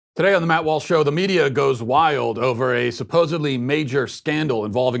Today on the Matt Walsh Show, the media goes wild over a supposedly major scandal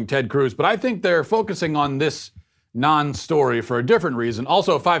involving Ted Cruz, but I think they're focusing on this non-story for a different reason.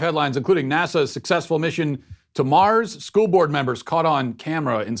 Also, 5 headlines, including NASA's successful mission to Mars, school board members caught on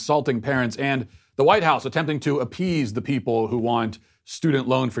camera insulting parents, and the White House attempting to appease the people who want student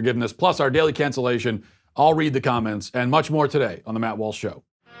loan forgiveness, plus our daily cancellation. I'll read the comments and much more today on the Matt Walsh Show.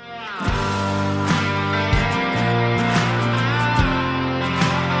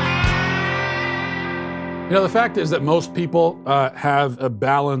 You know, the fact is that most people have a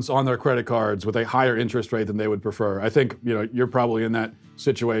balance on their credit cards with a higher interest rate than they would prefer. I think, you're probably in that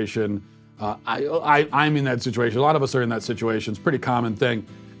situation. I'm in that situation. A lot of us are in that situation. It's a pretty common thing.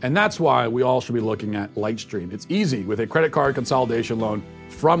 And that's why we all should be looking at Lightstream. It's easy with a credit card consolidation loan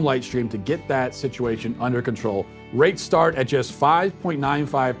from Lightstream to get that situation under control. Rates start at just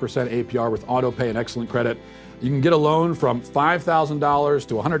 5.95% APR with auto pay and excellent credit. You can get a loan from $5,000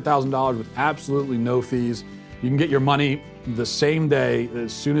 to $100,000 with absolutely no fees. You can get your money the same day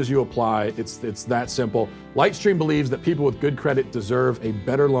as soon as you apply. It's that simple. Lightstream believes that people with good credit deserve a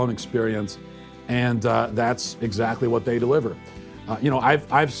better loan experience, and that's exactly what they deliver.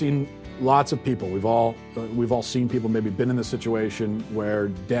 I've seen lots of people. We've all seen people maybe been in the situation where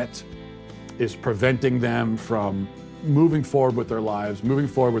debt is preventing them from moving forward with their lives, moving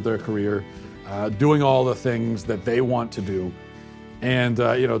forward with their career. Doing all the things that they want to do, and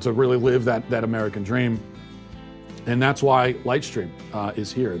to really live that American dream. And that's why Lightstream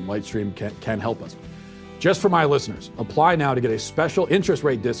is here, and Lightstream can help us. Just for my listeners, apply now to get a special interest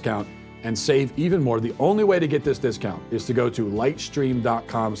rate discount and save even more. The only way to get this discount is to go to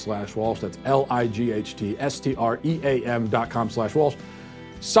lightstream.com/Walsh. That's LIGHTSTREAM.com/Walsh.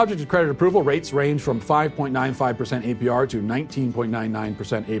 Subject to credit approval, rates range from 5.95% APR to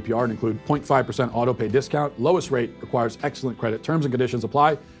 19.99% APR and include 0.5% auto pay discount. Lowest rate requires excellent credit. Terms and conditions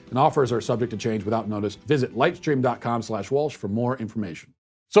apply, and offers are subject to change without notice. Visit lightstream.com/Walsh for more information.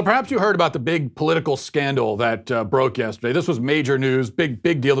 So perhaps you heard about the big political scandal that broke yesterday. This was major news,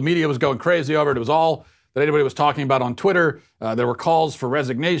 big deal. The media was going crazy over it. It was all that anybody was talking about on Twitter. There were calls for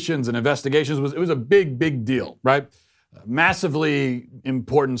resignations and investigations. It was a big deal, right? Massively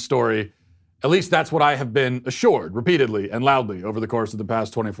important story. At least that's what I have been assured repeatedly and loudly over the course of the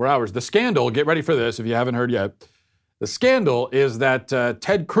past 24 hours. The scandal, get ready for this if you haven't heard yet. The scandal is that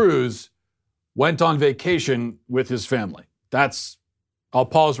Ted Cruz went on vacation with his family. I'll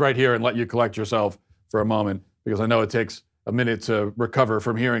pause right here and let you collect yourself for a moment because I know it takes a minute to recover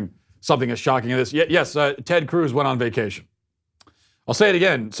from hearing something as shocking as this. Yes, Ted Cruz went on vacation. I'll say it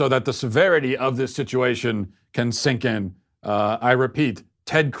again so that the severity of this situation can sink in. I repeat,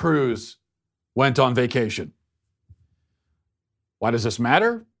 Ted Cruz went on vacation. Why does this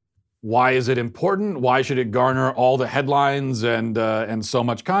matter? Why is it important? Why should it garner all the headlines and so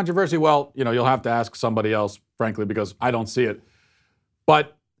much controversy? Well, you'll have to ask somebody else, frankly, because I don't see it.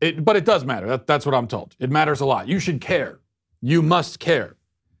 But it does matter. That's what I'm told. It matters a lot. You should care. You must care.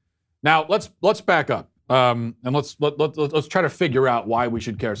 Now let's back up. And let's try to figure out why we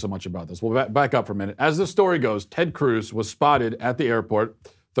should care so much about this. We'll back up for a minute. As the story goes, Ted Cruz was spotted at the airport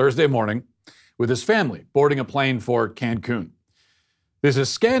Thursday morning with his family boarding a plane for Cancun. This is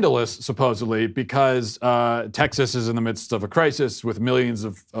scandalous, supposedly, because Texas is in the midst of a crisis with millions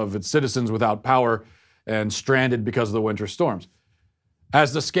of its citizens without power and stranded because of the winter storms.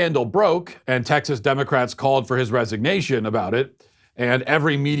 As the scandal broke and Texas Democrats called for his resignation about it, and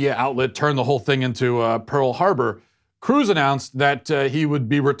every media outlet turned the whole thing into Pearl Harbor, Cruz announced that he would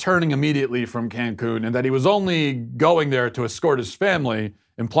be returning immediately from Cancun and that he was only going there to escort his family,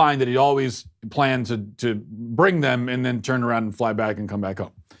 implying that he always planned to bring them and then turn around and fly back and come back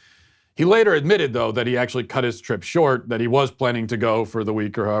home. He later admitted, though, that he actually cut his trip short, that he was planning to go for the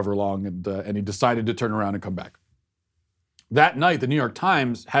week or however long, and he decided to turn around and come back. That night, the New York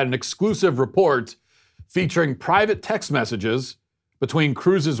Times had an exclusive report featuring private text messages between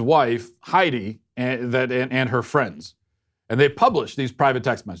Cruz's wife, Heidi, and her friends. And they published these private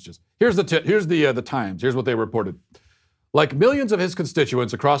text messages. Here's the Times. Here's what they reported. Like millions of his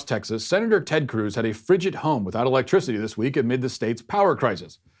constituents across Texas, Senator Ted Cruz had a frigid home without electricity this week amid the state's power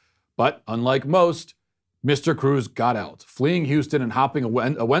crisis. But unlike most, Mr. Cruz got out, fleeing Houston and hopping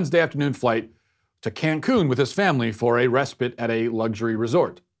a Wednesday afternoon flight to Cancun with his family for a respite at a luxury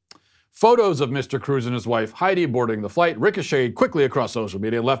resort. Photos of Mr. Cruz and his wife Heidi boarding the flight ricocheted quickly across social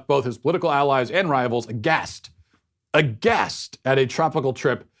media and left both his political allies and rivals aghast at a tropical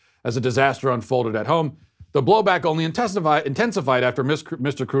trip as a disaster unfolded at home. The blowback only intensified after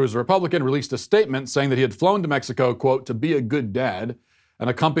Mr. Cruz, a Republican, released a statement saying that he had flown to Mexico, quote, to be a good dad and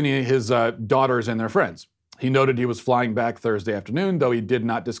accompany his daughters and their friends. He noted he was flying back Thursday afternoon, though he did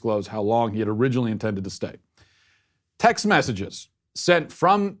not disclose how long he had originally intended to stay. Text messages sent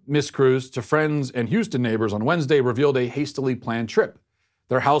from Ms. Cruz to friends and Houston neighbors on Wednesday revealed a hastily planned trip.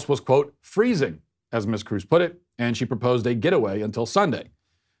 Their house was, quote, freezing, as Ms. Cruz put it, and she proposed a getaway until Sunday.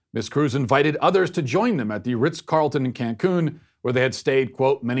 Ms. Cruz invited others to join them at the Ritz-Carlton in Cancun, where they had stayed,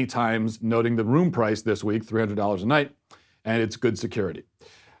 quote, many times, noting the room price this week, $300 a night, and it's good security.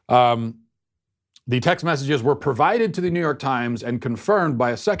 The text messages were provided to the New York Times and confirmed by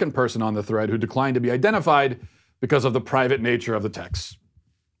a second person on the thread who declined to be identified because of the private nature of the texts.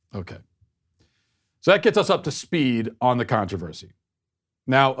 Okay. So that gets us up to speed on the controversy.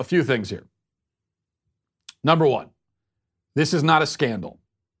 Now, a few things here. Number one, this is not a scandal.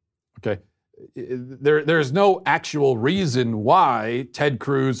 Okay. There's no actual reason why Ted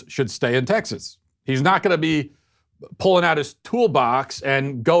Cruz should stay in Texas. He's not going to be pulling out his toolbox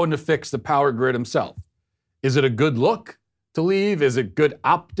and going to fix the power grid himself. Is it a good look to leave? Is it good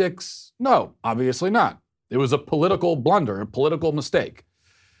optics? No, obviously not. It was a political blunder, a political mistake.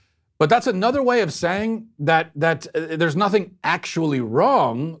 But that's another way of saying that there's nothing actually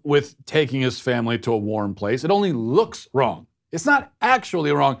wrong with taking his family to a warm place. It only looks wrong. It's not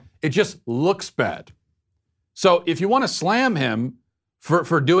actually wrong. It just looks bad. So if you want to slam him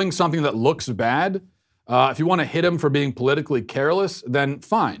for doing something that looks bad, if you want to hit him for being politically careless, then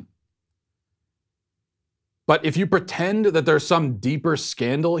fine. But if you pretend that there's some deeper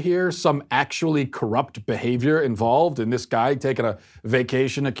scandal here, some actually corrupt behavior involved in this guy taking a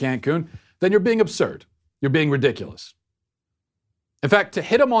vacation to Cancun, then you're being absurd. You're being ridiculous. In fact, to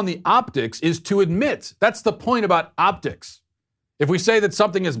hit him on the optics is to admit. That's the point about optics. If we say that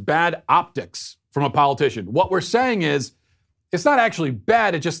something is bad optics from a politician, what we're saying is, it's not actually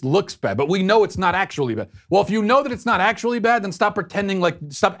bad, it just looks bad, but we know it's not actually bad. Well, if you know that it's not actually bad, then stop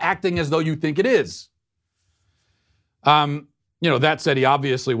acting as though you think it is. That said, he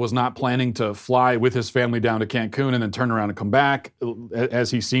obviously was not planning to fly with his family down to Cancun and then turn around and come back,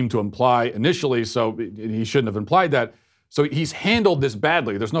 as he seemed to imply initially, so he shouldn't have implied that. So he's handled this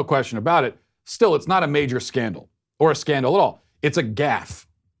badly, there's no question about it. Still, it's not a major scandal, or a scandal at all. It's a gaffe.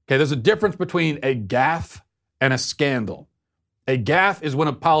 Okay, there's a difference between a gaffe and a scandal. A gaffe is when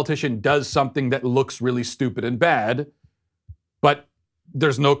a politician does something that looks really stupid and bad, but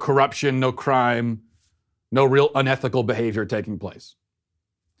there's no corruption, no crime, no real unethical behavior taking place.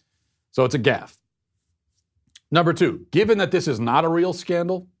 So it's a gaffe. Number two, given that this is not a real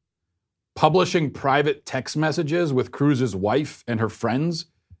scandal, publishing private text messages with Cruz's wife and her friends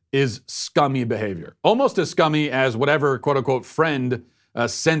is scummy behavior. Almost as scummy as whatever quote-unquote friend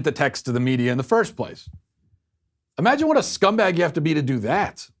sent the text to the media in the first place. Imagine what a scumbag you have to be to do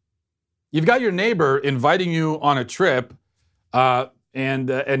that. You've got your neighbor inviting you on a trip,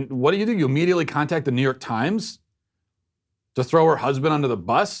 and what do? You immediately contact the New York Times to throw her husband under the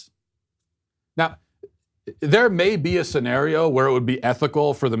bus? Now, there may be a scenario where it would be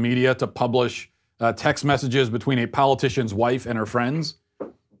ethical for the media to publish text messages between a politician's wife and her friends.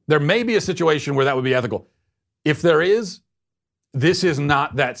 There may be a situation where that would be ethical. If there is, this is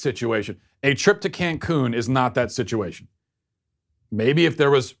not that situation. A trip to Cancun is not that situation. Maybe if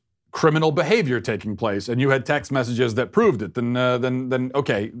there was criminal behavior taking place and you had text messages that proved it, then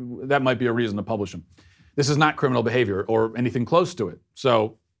okay, that might be a reason to publish them. This is not criminal behavior or anything close to it.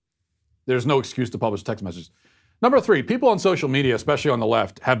 So there's no excuse to publish text messages. Number three, people on social media, especially on the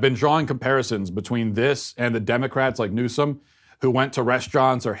left, have been drawing comparisons between this and the Democrats like Newsom, who went to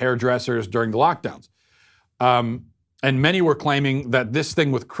restaurants or hairdressers during the lockdowns. And many were claiming that this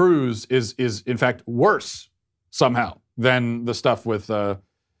thing with Cruz is in fact worse somehow than the stuff with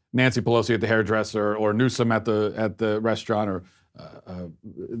Nancy Pelosi at the hairdresser or Newsom at the restaurant or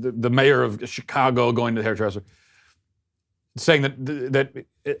the mayor of Chicago going to the hairdresser, saying that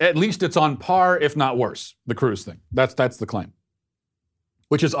at least it's on par, if not worse, the Cruz thing. That's the claim,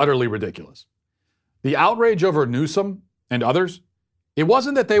 which is utterly ridiculous. The outrage over Newsom and others, it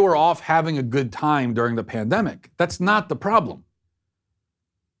wasn't that they were off having a good time during the pandemic. That's not the problem.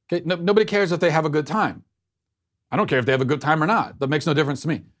 Okay? Nobody cares if they have a good time. I don't care if they have a good time or not. That makes no difference to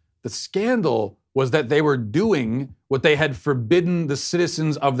me. The scandal was that they were doing what they had forbidden the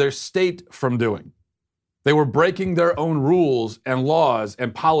citizens of their state from doing. They were breaking their own rules and laws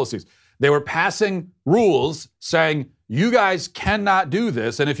and policies. They were passing rules saying, you guys cannot do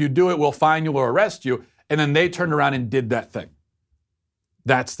this, and if you do it, we'll fine you or arrest you. And then they turned around and did that thing.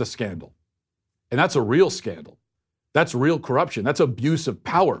 That's the scandal. And that's a real scandal. That's real corruption. That's abuse of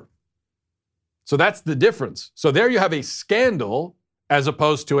power. So that's the difference. So there you have a scandal as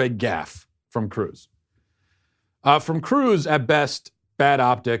opposed to a gaffe from Cruz. From Cruz, at best, bad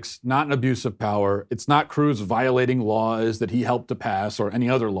optics, not an abuse of power. It's not Cruz violating laws that he helped to pass or any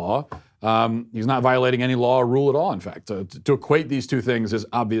other law. He's not violating any law or rule at all, in fact. To equate these two things is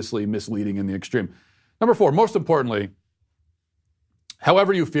obviously misleading in the extreme. Number 4, most importantly,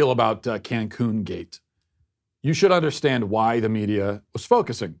 however you feel about Cancun Gate, you should understand why the media was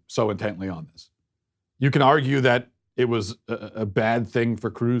focusing so intently on this. You can argue that it was a bad thing for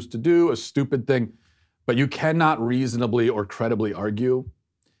Cruz to do, a stupid thing, but you cannot reasonably or credibly argue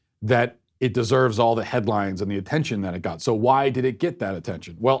that it deserves all the headlines and the attention that it got. So why did it get that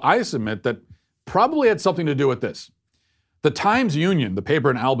attention? Well, I submit that probably had something to do with this. The Times-Union, the paper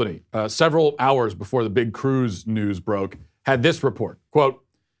in Albany, several hours before the big Cruz news broke, had this report, quote,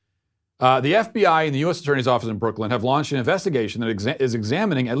 the FBI and the U.S. Attorney's Office in Brooklyn have launched an investigation that is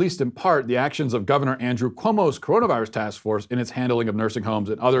examining, at least in part, the actions of Governor Andrew Cuomo's coronavirus task force in its handling of nursing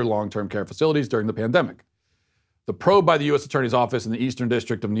homes and other long-term care facilities during the pandemic. The probe by the U.S. Attorney's Office in the Eastern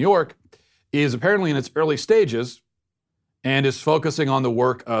District of New York is apparently in its early stages and is focusing on the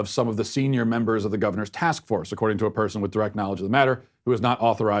work of some of the senior members of the governor's task force, according to a person with direct knowledge of the matter who is not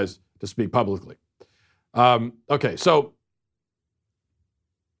authorized to speak publicly. Okay, so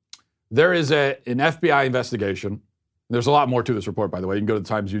there is an FBI investigation. There's a lot more to this report, by the way. You can go to the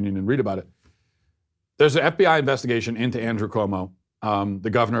Times-Union and read about it. There's an FBI investigation into Andrew Cuomo, the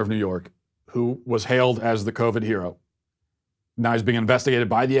governor of New York, who was hailed as the COVID hero. Now he's being investigated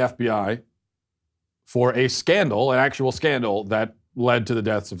by the FBI for a scandal, an actual scandal that led to the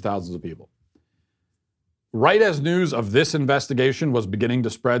deaths of thousands of people. Right as news of this investigation was beginning to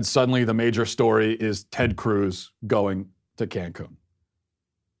spread, suddenly the major story is Ted Cruz going to Cancun.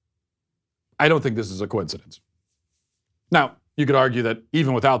 I don't think this is a coincidence. Now, you could argue that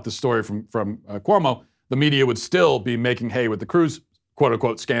even without the story from Cuomo, the media would still be making hay with the Cruz,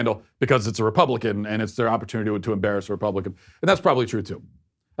 quote-unquote, scandal because it's a Republican and it's their opportunity to embarrass a Republican. And that's probably true, too.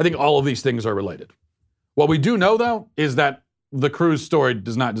 I think all of these things are related. What we do know, though, is that the Cruz story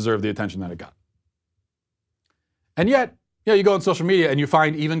does not deserve the attention that it got. And yet, you go on social media and you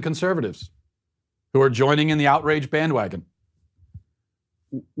find even conservatives who are joining in the outrage bandwagon,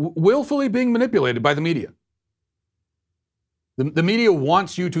 willfully being manipulated by the media. The media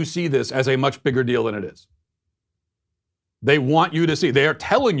wants you to see this as a much bigger deal than it is. They want you to see, they are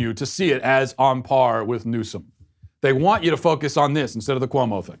telling you to see it as on par with Newsom. They want you to focus on this instead of the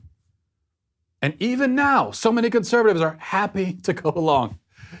Cuomo thing. And even now, so many conservatives are happy to go along.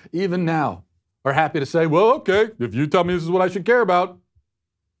 Even now, are happy to say, well, okay, if you tell me this is what I should care about.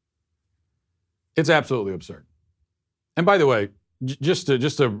 It's absolutely absurd. And by the way, just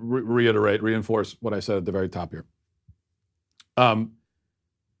to reinforce what I said at the very top here.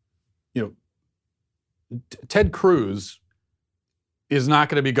 Ted Cruz is not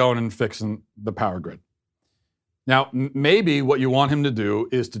going to be going and fixing the power grid. Now, maybe what you want him to do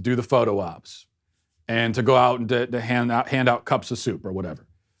is to do the photo ops and to go out and to hand out cups of soup or whatever.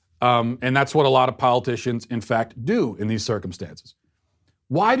 And that's what a lot of politicians, in fact, do in these circumstances.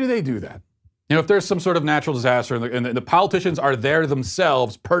 Why do they do that? If there's some sort of natural disaster and the politicians are there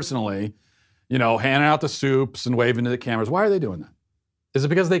themselves personally, handing out the soups and waving to the cameras, why are they doing that? Is it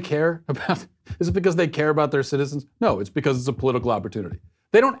because they care about their citizens? No, it's because it's a political opportunity.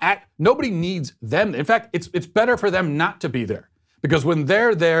 They don't act, nobody needs them. In fact, it's better for them not to be there. Because when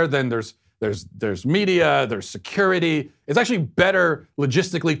they're there, then there's media, there's security. It's actually better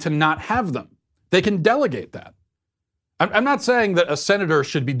logistically to not have them. They can delegate that. I'm not saying that a senator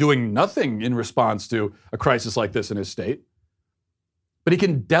should be doing nothing in response to a crisis like this in his state, but he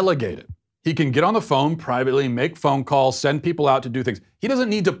can delegate it. He can get on the phone privately, make phone calls, send people out to do things. He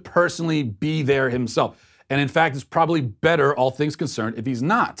doesn't need to personally be there himself. And in fact, it's probably better, all things concerned, if he's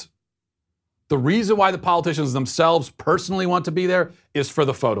not. The reason why the politicians themselves personally want to be there is for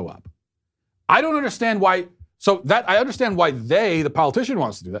the photo op. I don't understand why. I understand why the politician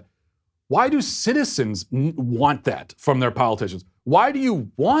wants to do that. Why do citizens want that from their politicians? Why do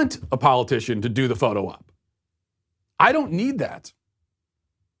you want a politician to do the photo op? I don't need that.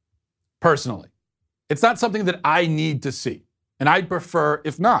 Personally, it's not something that I need to see. And I'd prefer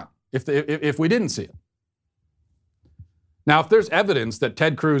if we didn't see it. Now, if there's evidence that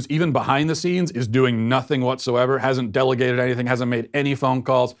Ted Cruz, even behind the scenes, is doing nothing whatsoever, hasn't delegated anything, hasn't made any phone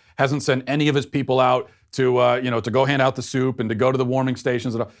calls, hasn't sent any of his people out to go hand out the soup and to go to the warming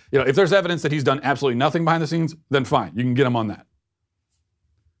stations, and if there's evidence that he's done absolutely nothing behind the scenes, then fine, you can get him on that.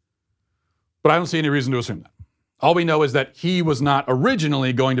 But I don't see any reason to assume that. All we know is that he was not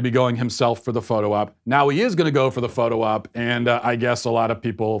originally going to be going himself for the photo op. Now he is going to go for the photo op, and I guess a lot of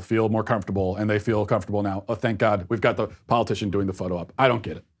people feel more comfortable, and they feel comfortable now. Oh, thank God, we've got the politician doing the photo op. I don't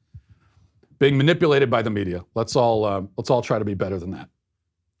get it. being manipulated by the media. Let's all try to be better than that.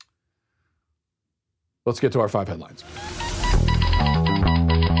 Let's get to our 5 headlines.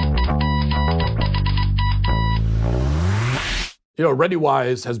 You know,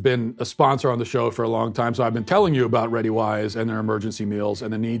 ReadyWise has been a sponsor on the show for a long time, so I've been telling you about ReadyWise and their emergency meals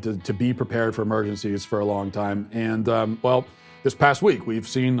and the need to be prepared for emergencies for a long time. And, this past week, we've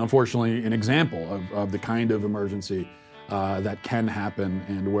seen, unfortunately, an example of the kind of emergency that can happen,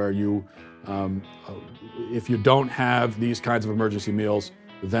 and where you, if you don't have these kinds of emergency meals,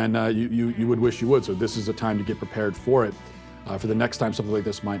 then you would wish you would. So this is a time to get prepared for it, for the next time something like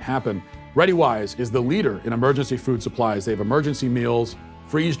this might happen. ReadyWise is the leader in emergency food supplies. They have emergency meals,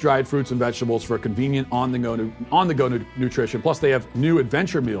 freeze-dried fruits and vegetables for convenient on-the-go nutrition. Plus, they have new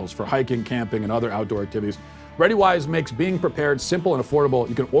adventure meals for hiking, camping, and other outdoor activities. ReadyWise makes being prepared simple and affordable.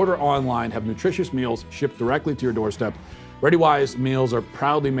 You can order online, have nutritious meals shipped directly to your doorstep. ReadyWise meals are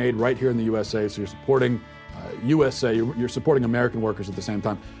proudly made right here in the USA, so you're supporting USA, you're supporting American workers at the same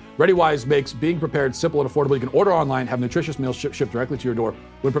time. ReadyWise makes being prepared simple and affordable. You can order online, have nutritious meals shipped directly to your door.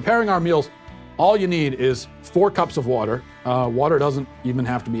 When preparing our meals, all you need is 4 cups of water. Water doesn't even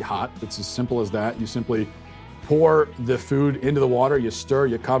have to be hot. It's as simple as that. You simply pour the food into the water, you stir,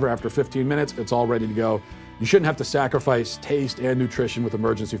 you cover. After 15 minutes, it's all ready to go. You shouldn't have to sacrifice taste and nutrition with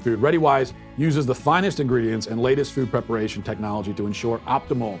emergency food. ReadyWise uses the finest ingredients and latest food preparation technology to ensure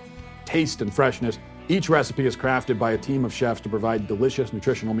optimal taste and freshness. Each recipe is crafted by a team of chefs to provide delicious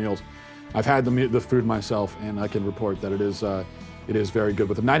nutritional meals. I've had the food myself, and I can report that it is very good.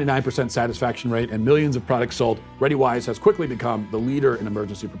 With a 99% satisfaction rate and millions of products sold, ReadyWise has quickly become the leader in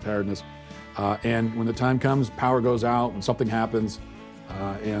emergency preparedness. And when the time comes, power goes out, when something happens,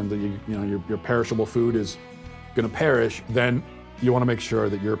 and your perishable food is going to perish, then you want to make sure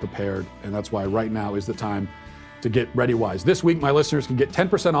that you're prepared. And that's why right now is the time to get ReadyWise. This week, my listeners can get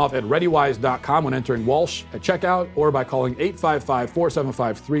 10% off at ReadyWise.com when entering Walsh at checkout, or by calling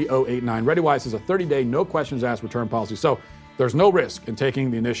 855-475-3089. ReadyWise is a 30-day, no questions asked return policy, so there's no risk in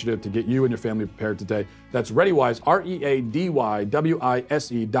taking the initiative to get you and your family prepared today. That's ReadyWise,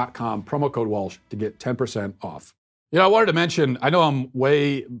 ReadyWise.com, promo code Walsh to get 10% off. You know, I wanted to mention, I know I'm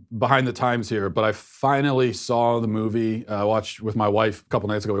way behind the times here, but I finally saw the movie. I watched with my wife a couple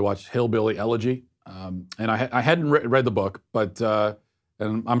nights ago. We watched Hillbilly Elegy. And I hadn't read the book, but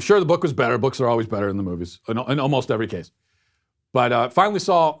and I'm sure the book was better. Books are always better than the movies in almost every case. But finally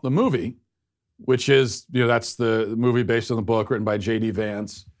saw the movie, which is, that's the movie based on the book written by J.D.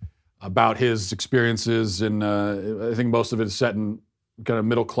 Vance about his experiences in, I think most of it is set in kind of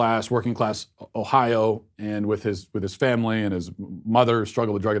middle class, working class Ohio, and with his family and his mother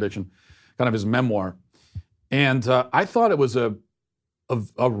struggled with drug addiction, kind of his memoir. And I thought it was a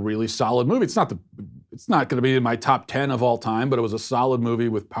really solid movie. It's not going to be in my top 10 of all time, but it was a solid movie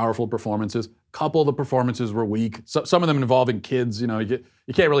with powerful performances. A couple of the performances were weak. Some of them involving kids. You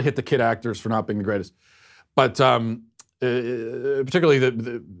can't really hit the kid actors for not being the greatest. But particularly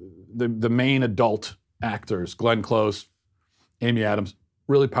the main adult actors, Glenn Close, Amy Adams,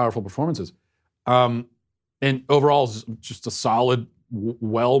 really powerful performances. And overall, it's just a solid,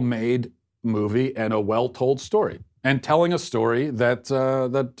 well-made movie and a well-told story. And telling a story that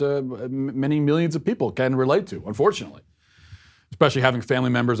many millions of people can relate to, unfortunately. Especially having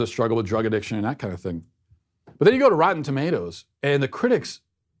family members that struggle with drug addiction and that kind of thing. But then you go to Rotten Tomatoes, and the critics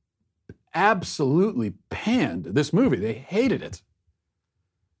absolutely panned this movie. They hated it.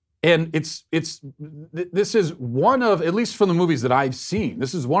 And this is one of, at least from the movies that I've seen,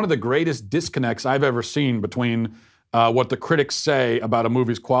 this is one of the greatest disconnects I've ever seen between what the critics say about a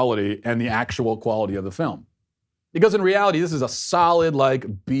movie's quality and the actual quality of the film. Because in reality, this is a solid,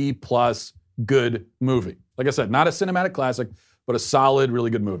 B+ good movie. Like I said, not a cinematic classic, but a solid,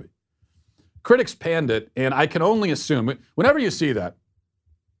 really good movie. Critics panned it, and I can only assume, whenever you see that,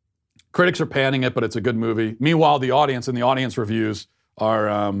 critics are panning it, but it's a good movie. Meanwhile, the audience and the audience reviews are,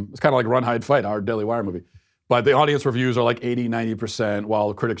 it's kind of like Run, Hide, Fight, our Daily Wire movie. But the audience reviews are 80, 90%, while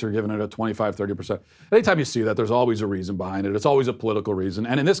the critics are giving it a 25, 30%. Anytime you see that, there's always a reason behind it. It's always a political reason.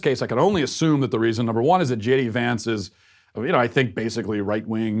 And in this case, I can only assume that the reason, number one, is that J.D. Vance is, I think basically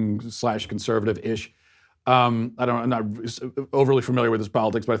right-wing/conservative-ish. I'm not overly familiar with his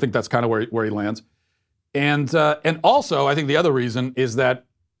politics, but I think that's kind of where he lands. And also, I think the other reason is that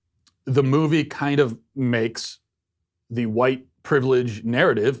the movie kind of makes the white privilege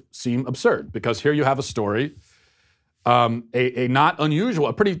narrative seem absurd, because here you have a story, a not unusual,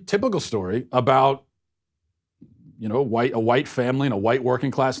 a pretty typical story about, a white family in a white working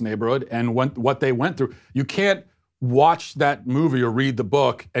class neighborhood and what they went through. You can't watch that movie or read the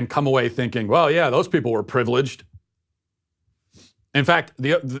book and come away thinking, well, yeah, those people were privileged. In fact,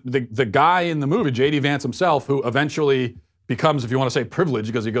 the guy in the movie, J.D. Vance himself, who eventually becomes, if you want to say privileged,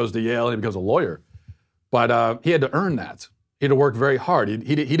 because he goes to Yale and he becomes a lawyer, but he had to earn that. He had to work very hard.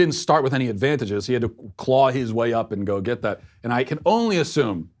 He didn't start with any advantages. He had to claw his way up and go get that. And I can only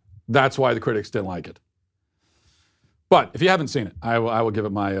assume that's why the critics didn't like it. But if you haven't seen it, I will give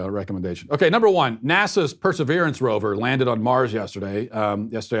it my recommendation. Okay, number one, NASA's Perseverance rover landed on Mars yesterday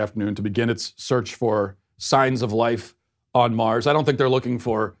afternoon to begin its search for signs of life on Mars. I don't think they're looking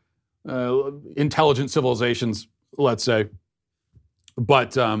for intelligent civilizations, let's say,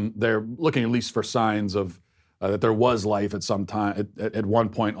 but they're looking at least for signs of that there was life at some time, at one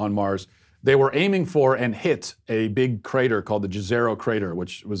point on Mars. They were aiming for and hit a big crater called the Jezero crater,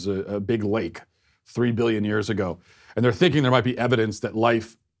 which was a big lake 3 billion years ago. And they're thinking there might be evidence that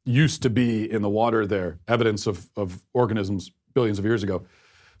life used to be in the water there, evidence of organisms billions of years ago.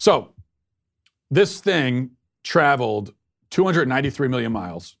 So this thing traveled 293 million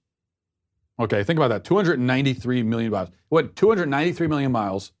miles. Okay, think about that. 293 million miles. It went 293 million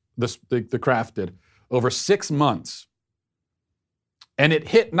miles, the craft did, over 6 months. And it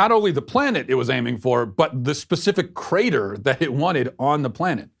hit not only the planet it was aiming for, but the specific crater that it wanted on the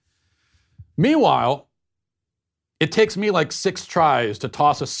planet. Meanwhile, it takes me like 6 tries to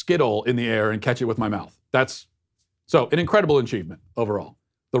toss a Skittle in the air and catch it with my mouth. That's so an incredible achievement overall.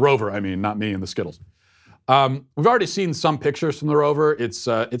 The rover, I mean, not me and the Skittles. We've already seen some pictures from the rover. It's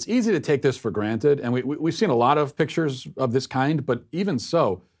easy to take this for granted, and we've seen a lot of pictures of this kind, but even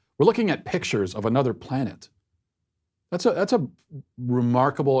so, we're looking at pictures of another planet. That's a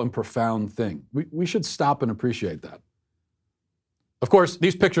remarkable and profound thing. We should stop and appreciate that. Of course,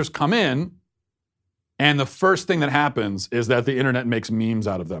 these pictures come in, and the first thing that happens is that the internet makes memes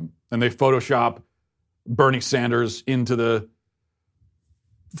out of them, and they Photoshop Bernie Sanders into the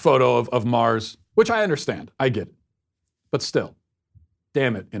photo of Mars, which I understand. I get it. But still,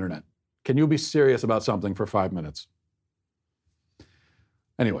 damn it, internet. Can you be serious about something for 5 minutes?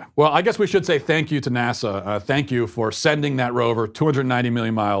 Anyway, well, I guess we should say thank you to NASA. Thank you for sending that rover 290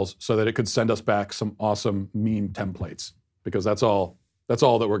 million miles so that it could send us back some awesome meme templates, because that's all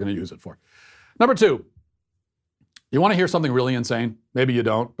that we're going to use it for. Number two, you want to hear something really insane? Maybe you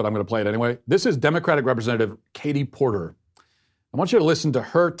don't, but I'm going to play it anyway. This is Democratic Representative Katie Porter. I want you to listen to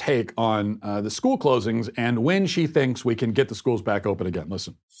her take on the school closings and when she thinks we can get the schools back open again.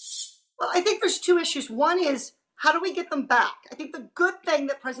 Listen. Well, I think there's 2 issues. One is, how do we get them back? I think the good thing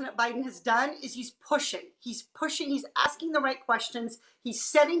that President Biden has done is he's pushing. He's asking the right questions, he's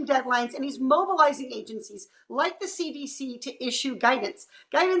setting deadlines, and he's mobilizing agencies like the CDC to issue guidance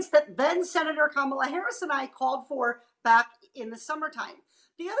that then Senator Kamala Harris and I called for back in the summertime.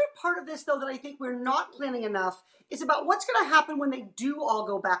 The other part of this, though, that I think we're not planning enough is about what's going to happen when they do all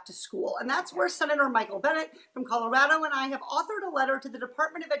go back to school. And that's where Senator Michael Bennet from Colorado and I have authored a letter to the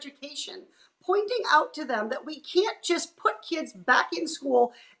Department of Education pointing out to them that we can't just put kids back in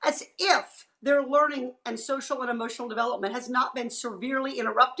school as if their learning and social and emotional development has not been severely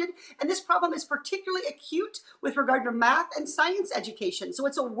interrupted. And this problem is particularly acute with regard to math and science education. So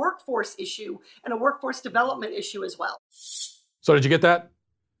it's a workforce issue and a workforce development issue as well. So did you get that?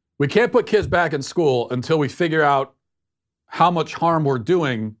 We can't put kids back in school until we figure out how much harm we're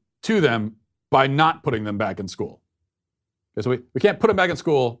doing to them by not putting them back in school. Okay, so we can't put them back in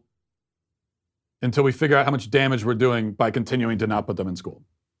school until we figure out how much damage we're doing by continuing to not put them in school.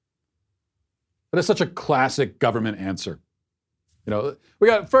 That is such a classic government answer. You know, we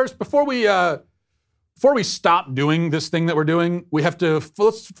got first, before we stop doing this thing that we're doing, we have to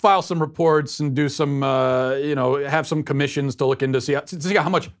let's file some reports and do some, have some commissions to look into to see how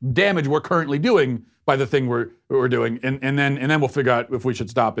much damage we're currently doing by the thing we're doing, and then we'll figure out if we should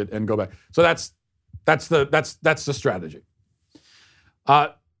stop it and go back. So that's the strategy.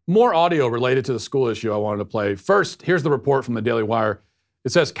 More audio related to the school issue I wanted to play. First, here's the report from the Daily Wire.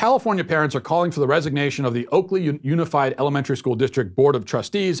 It says California parents are calling for the resignation of the Oakley Unified Elementary School District Board of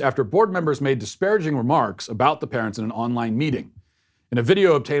Trustees after board members made disparaging remarks about the parents in an online meeting. In a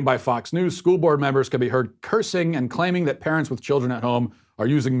video obtained by Fox News, school board members can be heard cursing and claiming that parents with children at home are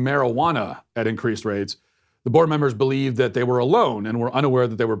using marijuana at increased rates. The board members believed that they were alone and were unaware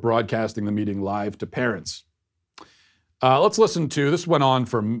that they were broadcasting the meeting live to parents. Let's listen to, this went on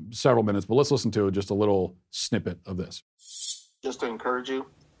for several minutes, but let's listen to just a little snippet of this. Just to encourage you.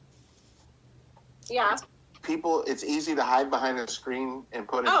 Yeah. People, it's easy to hide behind a screen and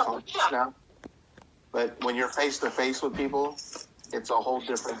put in comments now. But when you're face to face with people, it's a whole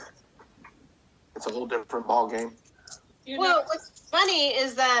different ball game. Well, what's funny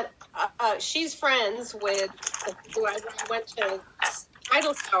is that she's friends with who I went to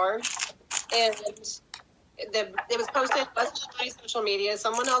Idle Tower, and It was posted on my social media.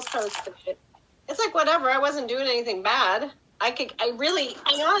 Someone else posted it. It's like, whatever. I wasn't doing anything bad. I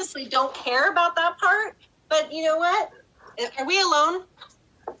honestly don't care about that part. But you know what? Are we alone?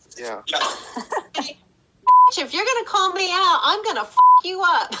 Yeah. If you're going to call me out, I'm going to you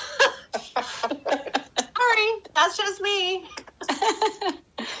up. Sorry, that's just me.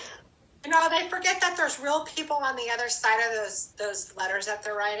 They forget that there's real people on the other side of those letters that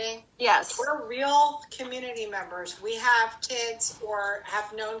they're writing. Yes. We're real community members. We have kids or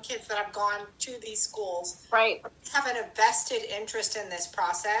have known kids that have gone to these schools. Right. Have a vested interest in this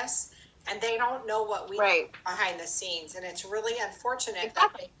process, and they don't know what we do behind the scenes. And it's really unfortunate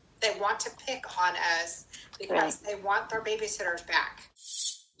that they want to pick on us because they want their babysitters back.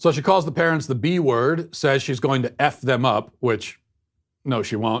 So she calls the parents the B word, says she's going to F them up, which, no,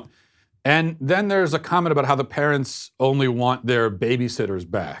 she won't. And then there's a comment about how the parents only want their babysitters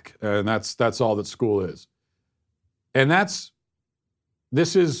back. And that's all that school is. And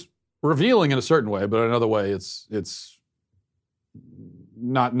this is revealing in a certain way, but in another way, it's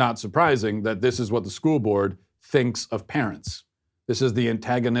not surprising that this is what the school board thinks of parents. This is the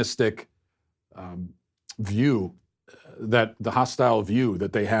antagonistic view, that the hostile view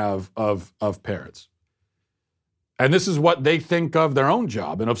that they have of parents. And this is what they think of their own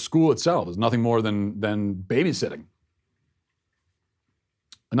job and of school itself. It's nothing more than babysitting.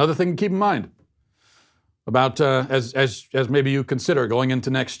 Another thing to keep in mind about as maybe you consider going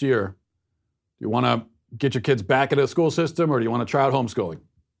into next year, do you want to get your kids back into the school system or do you want to try out homeschooling?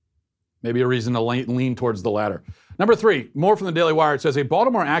 Maybe a reason to lean towards the latter. Number 3, more from the Daily Wire. It says a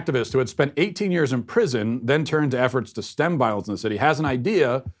Baltimore activist who had spent 18 years in prison, then turned to efforts to stem violence in the city, has an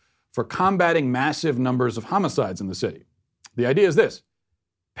idea for combating massive numbers of homicides in the city. The idea is this: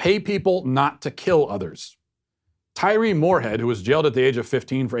 pay people not to kill others. Tyree Moorhead, who was jailed at the age of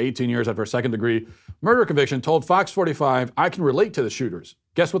 15 for 18 years after a second-degree murder conviction, told Fox 45, I can relate to the shooters.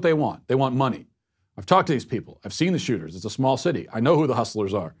 Guess what they want? They want money. I've talked to these people. I've seen the shooters. It's a small city. I know who the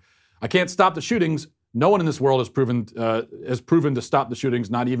hustlers are. I can't stop the shootings. No one in this world has proven to stop the shootings,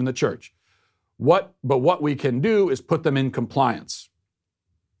 not even the church. But what we can do is put them in compliance.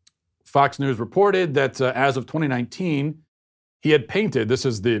 Fox News reported that as of 2019, he had painted, this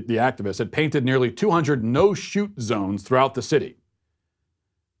is the activist, had painted nearly 200 no-shoot zones throughout the city.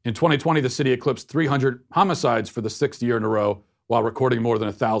 In 2020, the city eclipsed 300 homicides for the 6th year in a row while recording more than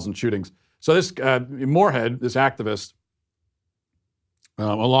 1,000 shootings. So this Moorhead, this activist,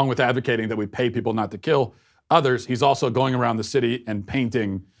 along with advocating that we pay people not to kill others, he's also going around the city and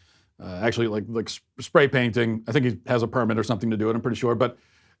painting, actually like spray painting. I think he has a permit or something to do it, I'm pretty sure. But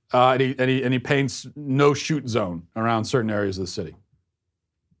and he paints no shoot zone around certain areas of the city.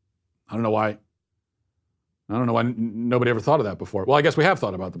 I don't know why nobody ever thought of that before. Well, I guess we have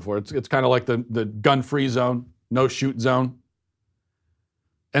thought about it before. It's kind of like the gun-free zone, no shoot zone.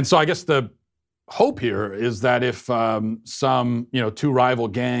 And so I guess the hope here is that if some 2 rival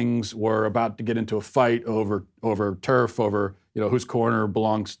gangs were about to get into a fight over turf, over whose corner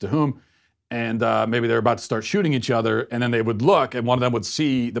belongs to whom, and maybe they're about to start shooting each other, and then they would look, and one of them would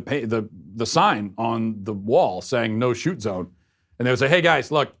see the sign on the wall saying "No Shoot Zone," and they would say, "Hey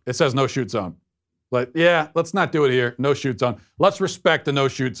guys, look, it says No Shoot Zone. Let's not do it here. No Shoot Zone. Let's respect the No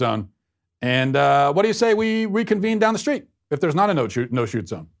Shoot Zone. And what do you say we reconvene down the street if there's not a No Shoot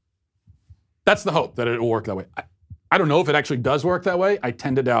Zone?" That's the hope, that it will work that way. I don't know if it actually does work that way. I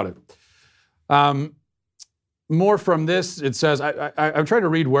tend to doubt it. More from this, it says, I'm trying to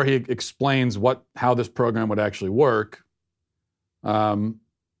read where he explains how this program would actually work. But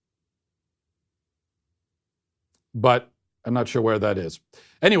I'm not sure where that is.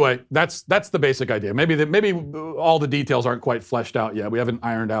 Anyway, that's the basic idea. Maybe all the details aren't quite fleshed out yet. We haven't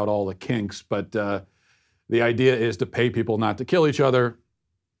ironed out all the kinks, but the idea is to pay people not to kill each other.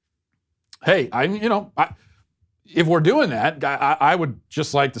 Hey, if we're doing that, I would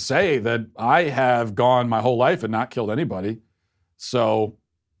just like to say that I have gone my whole life and not killed anybody. So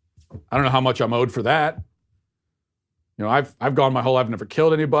I don't know how much I'm owed for that. I've gone my whole life, never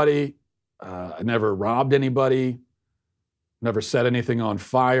killed anybody. I never robbed anybody. Never set anything on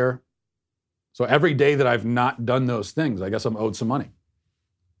fire. So every day that I've not done those things, I guess I'm owed some money.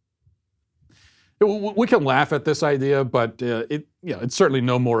 We can laugh at this idea, but it's certainly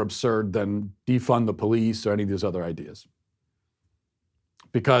no more absurd than defund the police or any of these other ideas.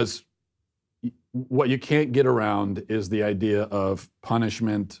 Because what you can't get around is the idea of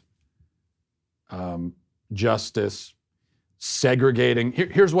punishment, justice, segregating.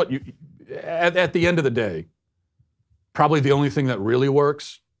 Here's what at the end of the day, probably the only thing that really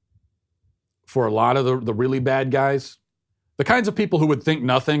works for a lot of the really bad guys, the kinds of people who would think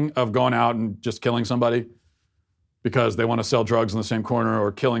nothing of going out and just killing somebody, because they want to sell drugs in the same corner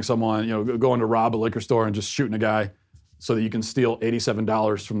or killing someone, going to rob a liquor store and just shooting a guy so that you can steal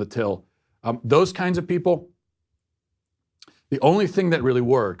 $87 from the till. Those kinds of people, the only thing that really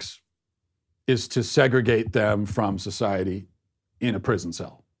works is to segregate them from society in a prison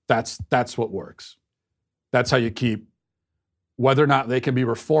cell. That's what works. That's how you keep, whether or not they can be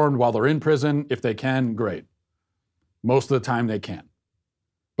reformed while they're in prison. If they can, great. Most of the time they can't.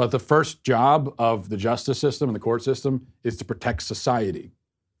 But the first job of the justice system and the court system is to protect society,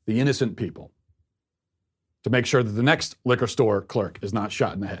 the innocent people, to make sure that the next liquor store clerk is not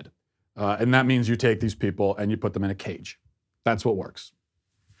shot in the head. And that means you take these people and you put them in a cage. That's what works.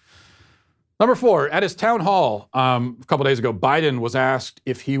 Number 4, at his town hall a couple days ago, Biden was asked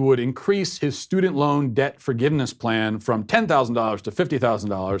if he would increase his student loan debt forgiveness plan from $10,000 to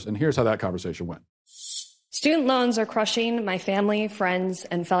 $50,000. And here's how that conversation went. Student loans are crushing my family, friends,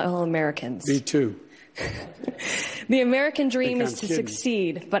 and fellow Americans. Me too. The American dream is to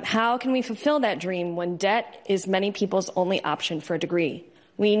succeed, but how can we fulfill that dream when debt is many people's only option for a degree?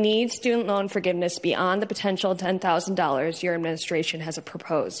 We need student loan forgiveness beyond the potential $10,000 your administration has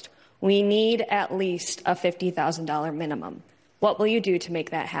proposed. We need at least a $50,000 minimum. What will you do to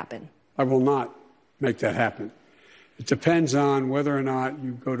make that happen? I will not make that happen. It depends on whether or not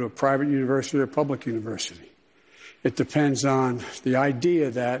you go to a private university or a public university. It depends on the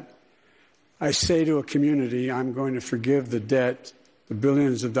idea that I say to a community, I'm going to forgive the debt, the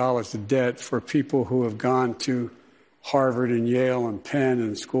billions of dollars of debt for people who have gone to Harvard and Yale and Penn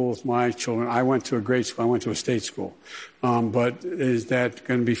and schools. My children, I went to a great school. I went to a state school. But is that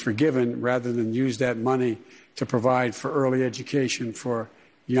going to be forgiven rather than use that money to provide for early education for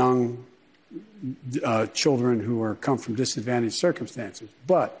young children who come from disadvantaged circumstances?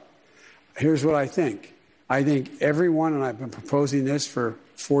 But here's what I think. I think everyone, and I've been proposing this for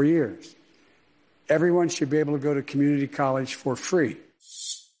 4 years, everyone should be able to go to community college for free.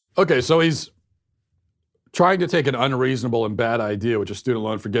 Okay, so he's trying to take an unreasonable and bad idea, which is student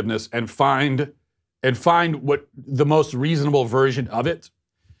loan forgiveness, and find what the most reasonable version of it.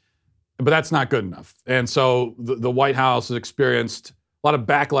 But that's not good enough. And so the White House has experienced a lot of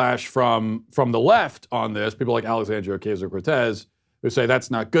backlash from the left on this. People like Alexandria Ocasio-Cortez who say that's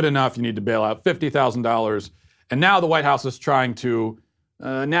not good enough. You need to bail out $50,000. And now the White House is trying to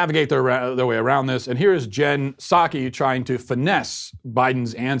navigate their way around this. And here is Jen Psaki trying to finesse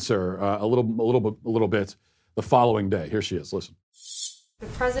Biden's answer a little bit the following day. Here she is. Listen. The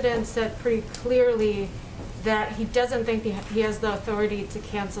president said pretty clearly that he doesn't think he has the authority to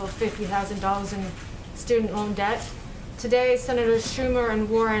cancel $50,000 in student loan debt. Today, Senators Schumer and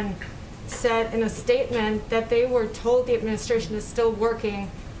Warren said in a statement that they were told the administration is still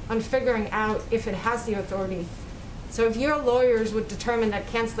working on figuring out if it has the authority. So if your lawyers would determine that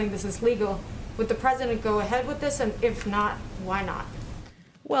canceling this is legal, would the president go ahead with this? And if not, why not?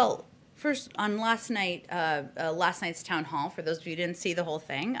 Well, first, on last night's town hall, for those of you who didn't see the whole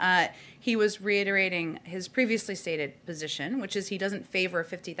thing, he was reiterating his previously stated position, which is he doesn't favor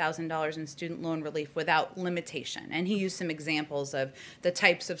 $50,000 in student loan relief without limitation. And he used some examples of the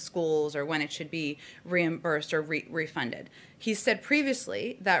types of schools or when it should be reimbursed or refunded. He said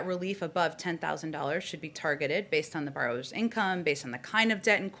previously that relief above $10,000 should be targeted based on the borrower's income, based on the kind of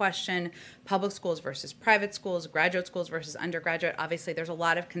debt in question, public schools versus private schools, graduate schools versus undergraduate. Obviously, there's a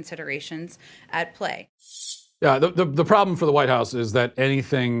lot of considerations at play. Yeah, the problem for the White House is that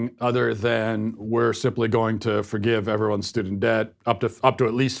anything other than we're simply going to forgive everyone's student debt up to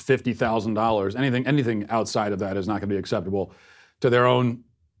at least $50,000, anything outside of that is not going to be acceptable to their own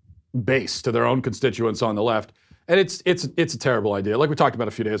base, to their own constituents on the left. And it's a terrible idea. Like we talked about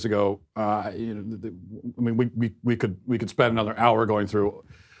a few days ago, we could spend another hour going through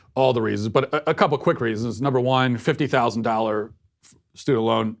all the reasons, but a couple quick reasons. Number one, $50,000 student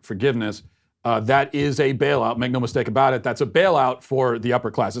loan forgiveness. That is a bailout. Make no mistake about it. That's a bailout for the upper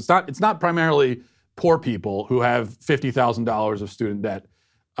class. It's not primarily poor people who have $50,000 of student debt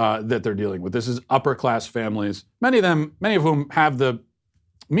that they're dealing with. This is upper class families. Many of whom have the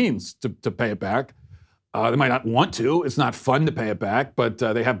means to pay it back. They might not want to. It's not fun to pay it back, but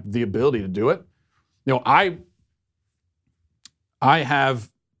they have the ability to do it. I have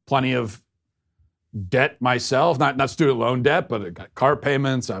plenty of debt myself, not student loan debt, but I've got car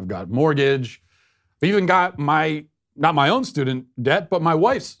payments, I've got mortgage. I've even got not my own student debt, but my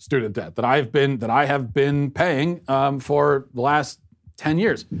wife's student debt that I have been paying for the last 10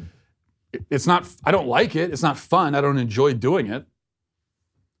 years. It's not, I don't like it. It's not fun. I don't enjoy doing it.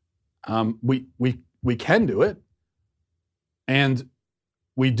 We can do it. And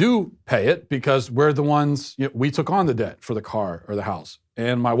we do pay it because we're the ones, we took on the debt for the car or the house.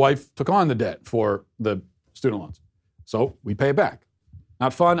 And my wife took on the debt for the student loans. So we pay it back.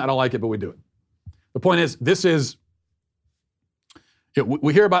 Not fun, I don't like it, but we do it. The point is,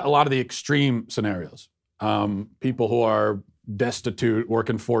 we hear about a lot of the extreme scenarios. People who are destitute,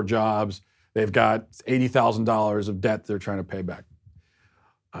 working 4 jobs, they've got $80,000 of debt they're trying to pay back.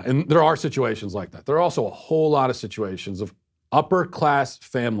 And there are situations like that. There are also a whole lot of situations of upper class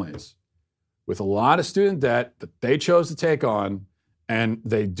families with a lot of student debt that they chose to take on, and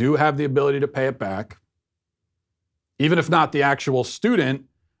they do have the ability to pay it back. Even if not the actual student,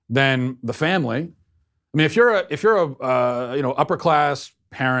 then the family. I mean, if you're a upper class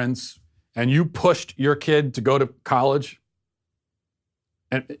parents and you pushed your kid to go to college,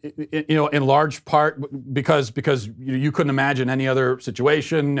 and in large part because you couldn't imagine any other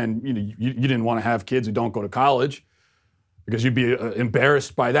situation, and you didn't want to have kids who don't go to college because you'd be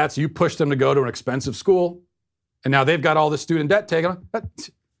embarrassed by that, so you pushed them to go to an expensive school, and now they've got all the student debt taken on.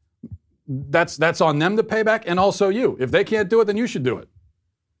 That's on them to pay back, and also you. If they can't do it, then you should do it.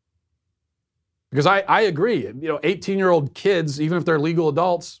 Because I agree, 18-year-old kids, even if they're legal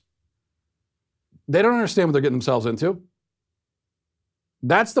adults, they don't understand what they're getting themselves into.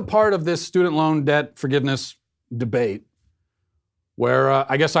 That's the part of this student loan debt forgiveness debate where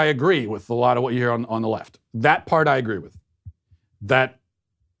I guess I agree with a lot of what you hear on the left. That part I agree with. That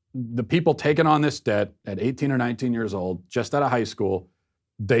the people taking on this debt at 18 or 19 years old, just out of high school,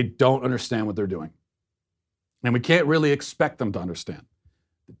 they don't understand what they're doing. And we can't really expect them to understand.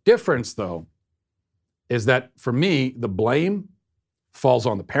 The difference, though, is that for me, the blame falls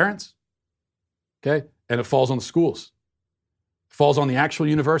on the parents, okay? And it falls on the schools. It falls on the actual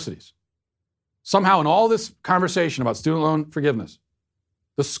universities. Somehow in all this conversation about student loan forgiveness,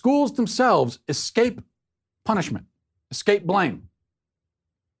 the schools themselves escape punishment, escape blame.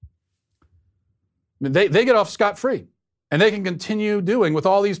 I mean, they get off scot-free, and they can continue doing, with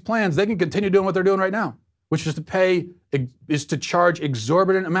all these plans, they can continue doing what they're doing right now, which is to charge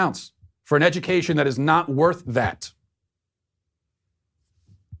exorbitant amounts for an education that is not worth that.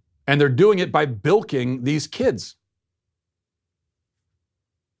 And they're doing it by bilking these kids.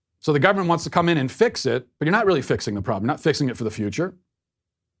 So the government wants to come in and fix it, but you're not really fixing the problem. You're not fixing it for the future.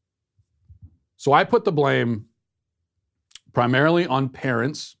 So I put the blame primarily on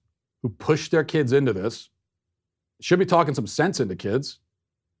parents who push their kids into this. Should be talking some sense into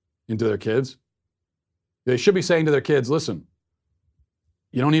their kids. They should be saying to their kids, listen,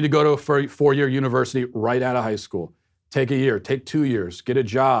 you don't need to go to a 4-year university right out of high school. Take a year, take 2 years, get a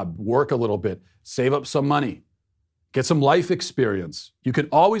job, work a little bit, save up some money, get some life experience. You can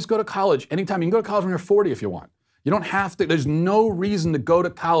always go to college anytime. You can go to college when you're 40 if you want. You don't have to. There's no reason to go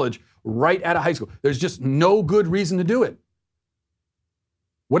to college right out of high school. There's just no good reason to do it.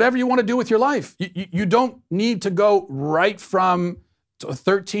 Whatever you want to do with your life, you don't need to go right from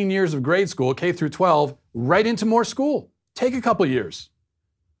 13 years of grade school, K through 12, right into more school. Take a couple years.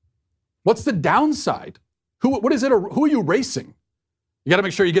 What's the downside? What is it? Who are you racing? You got to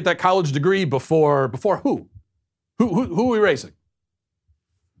make sure you get that college degree before who? Who are we racing?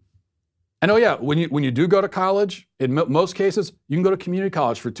 And when you do go to college, in most cases, you can go to community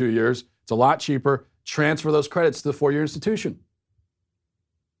college for 2 years. It's a lot cheaper. Transfer those credits to the 4-year institution.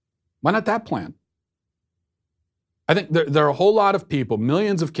 Why not that plan? I think there are a whole lot of people,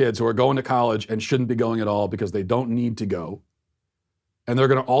 millions of kids who are going to college and shouldn't be going at all because they don't need to go. And they're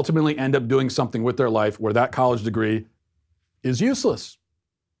going to ultimately end up doing something with their life where that college degree is useless.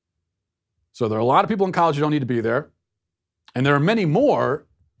 So there are a lot of people in college who don't need to be there. And there are many more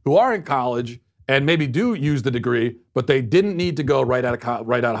who are in college and maybe do use the degree, but they didn't need to go right out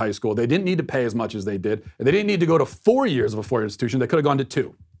of high school. They didn't need to pay as much as they did. And they didn't need to go to 4 years of a 4-year institution. They could have gone to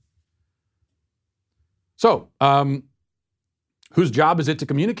 2. So whose job is it to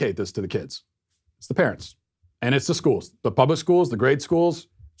communicate this to the kids? It's the parents. And it's the schools. The public schools, the grade schools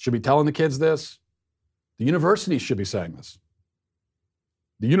should be telling the kids this. The universities should be saying this.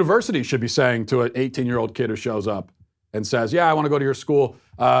 The university should be saying to an 18-year-old kid who shows up and says, yeah, I want to go to your school.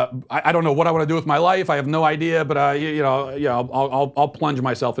 I don't know what I want to do with my life. I have no idea, but I'll plunge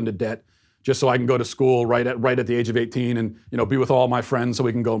myself into debt just so I can go to school right at the age of 18 and be with all my friends so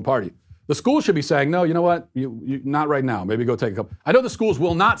we can go and party. The school should be saying, no, you know what? You not right now. Maybe go take a couple. I know the schools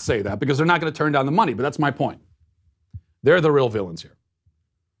will not say that because they're not going to turn down the money, but that's my point. They're the real villains here.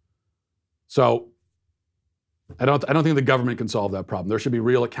 So I don't think the government can solve that problem. There should be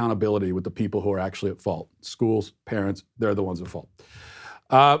real accountability with the people who are actually at fault. Schools, parents, they're the ones at fault.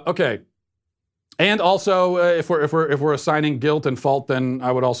 Okay. And also, if we're assigning guilt and fault, then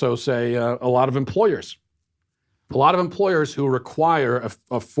I would also say a lot of employers who require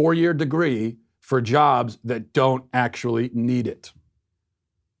a 4-year degree for jobs that don't actually need it.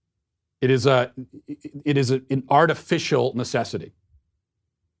 It is an artificial necessity.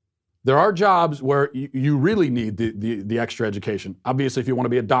 There are jobs where you really need the extra education. Obviously, if you want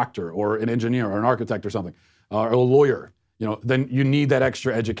to be a doctor or an engineer or an architect or something, or a lawyer, then you need that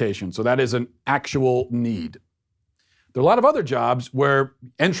extra education. So that is an actual need. There are a lot of other jobs where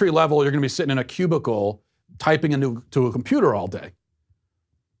entry level, you're going to be sitting in a cubicle typing into a computer all day.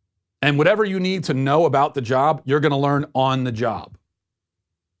 And whatever you need to know about the job, you're going to learn on the job.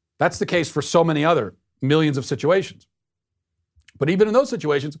 That's the case for so many other millions of situations. But even in those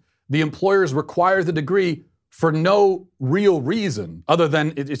situations, the employers require the degree for no real reason other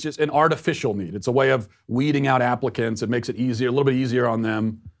than it's just an artificial need. It's a way of weeding out applicants. It makes it easier, a little bit easier on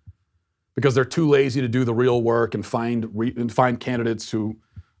them because they're too lazy to do the real work and find candidates who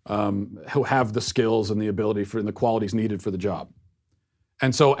have the skills and the ability and the qualities needed for the job.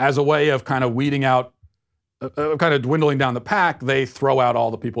 And so as a way of kind of weeding out, kind of dwindling down the pack, they throw out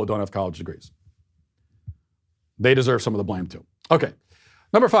all the people who don't have college degrees. They deserve some of the blame too. Okay.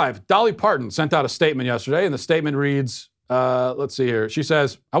 Number 5, Dolly Parton sent out a statement yesterday, and the statement reads, let's see here. She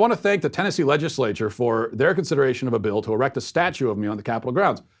says, I want to thank the Tennessee legislature for their consideration of a bill to erect a statue of me on the Capitol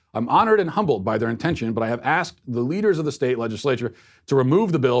grounds. I'm honored and humbled by their intention, but I have asked the leaders of the state legislature to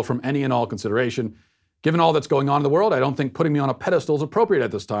remove the bill from any and all consideration. Given all that's going on in the world, I don't think putting me on a pedestal is appropriate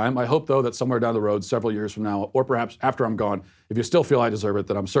at this time. I hope, though, that somewhere down the road, several years from now, or perhaps after I'm gone, if you still feel I deserve it,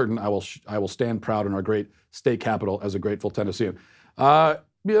 then I'm certain I will stand proud in our great state capital as a grateful Tennessean.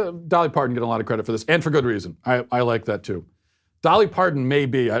 Dolly Parton getting a lot of credit for this, and for good reason. I like that too. Dolly Parton may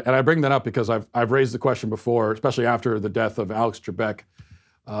be, and I bring that up because I've raised the question before, especially after the death of Alex Trebek,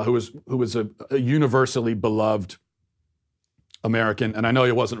 who was a universally beloved American, and I know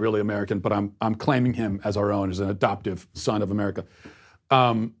he wasn't really American, but I'm claiming him as our own, as an adoptive son of America.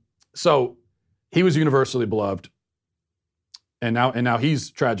 So he was universally beloved, and now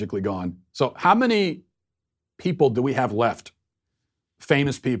he's tragically gone. So how many people do we have left?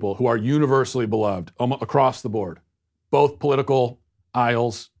 Famous people who are universally beloved across the board, both political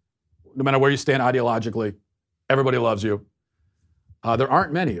aisles, no matter where you stand ideologically, everybody loves you. There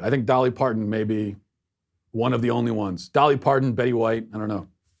aren't many. I think Dolly Parton may be one of the only ones. Dolly Parton, Betty White, I don't know.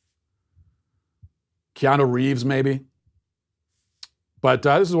 Keanu Reeves, maybe. But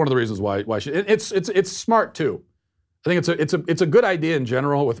this is one of the reasons why it's smart too. I think it's a good idea in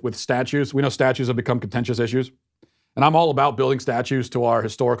general with statues. We know statues have become contentious issues. And I'm all about building statues to our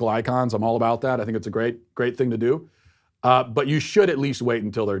historical icons. I'm all about that. I think it's a great thing to do. But you should at least wait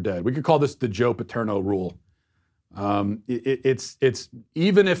until they're dead. We could call this the Joe Paterno rule. It's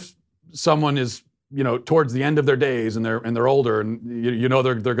even if someone is towards the end of their days and they're older and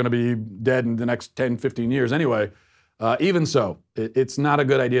they're going to be dead in the next 10, 15 years anyway. Even so, it's not a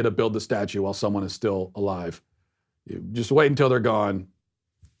good idea to build the statue while someone is still alive. You just wait until they're gone,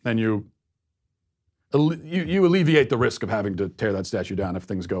 and you alleviate the risk of having to tear that statue down if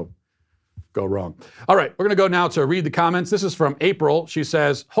things go wrong. All right, we're going to go now to read the comments. This is from April. She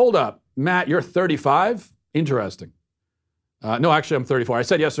says, hold up, Matt, you're 35? Interesting. No, actually, I'm 34. I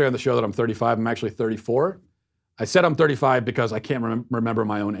said yesterday on the show that I'm 35. I'm actually 34. I said I'm 35 because I can't remember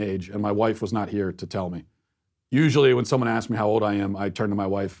my own age, and my wife was not here to tell me. Usually when someone asks me how old I am, I turn to my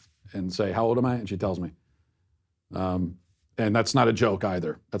wife and say, how old am I? And she tells me. And that's not a joke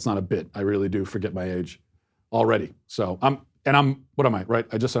either. That's not a bit. I really do forget my age already. So what am I, right?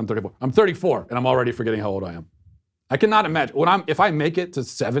 I just said I'm 34. I'm 34, and I'm already forgetting how old I am. I cannot imagine. If I make it to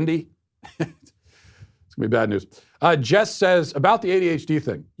 70, it's going to be bad news. Jess says, about the ADHD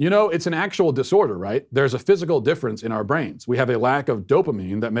thing, it's an actual disorder, right? There's a physical difference in our brains. We have a lack of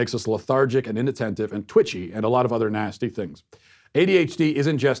dopamine that makes us lethargic and inattentive and twitchy and a lot of other nasty things. ADHD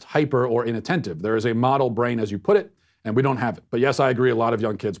isn't just hyper or inattentive. There is a model brain, as you put it, and we don't have it. But yes, I agree, a lot of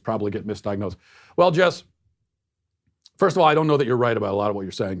young kids probably get misdiagnosed. Well, Jess, first of all, I don't know that you're right about a lot of what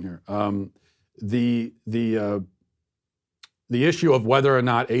you're saying here. The issue of whether or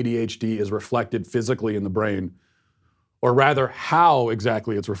not ADHD is reflected physically in the brain, or rather how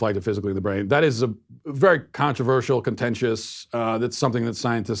exactly it's reflected physically in the brain, that is a very controversial, contentious. That's something that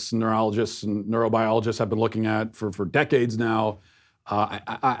scientists, neurologists, and neurobiologists have been looking at for decades now.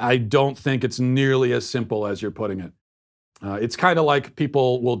 I don't think it's nearly as simple as you're putting it. It's kind of like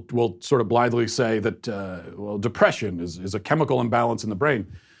people will sort of blithely say that depression is a chemical imbalance in the brain,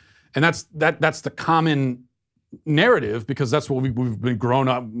 and that's the common narrative because that's what we've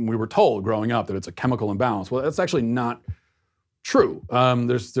been we were told growing up, that it's a chemical imbalance. Well, that's actually not true.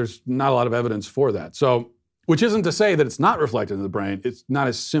 There's not a lot of evidence for that. So, which isn't to say that it's not reflected in the brain. It's not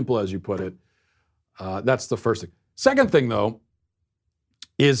as simple as you put it. That's the first thing. Second thing, though,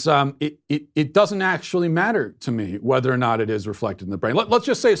 is it doesn't actually matter to me whether or not it is reflected in the brain. Let's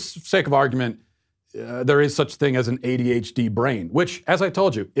just say, for sake of argument, there is such thing as an ADHD brain, which, as I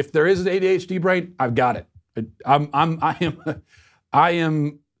told you, if there is an ADHD brain, I've got it. I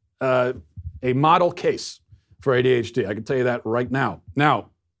am a model case for ADHD. I can tell you that right now. Now,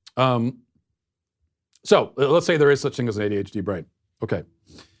 so let's say there is such thing as an ADHD brain. Okay.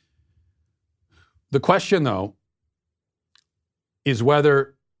 The question, though, is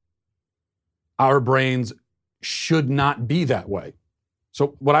whether our brains should not be that way.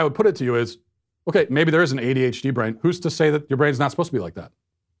 So what I would put it to you is, okay, maybe there is an ADHD brain. Who's to say that your brain's not supposed to be like that?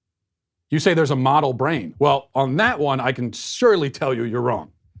 You say there's a model brain. Well, on that one, I can surely tell you you're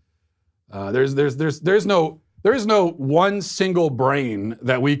wrong. There is no one single brain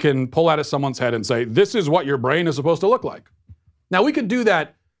that we can pull out of someone's head and say, this is what your brain is supposed to look like. Now, we could do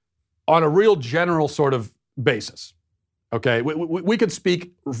that on a real general sort of basis. Okay, we could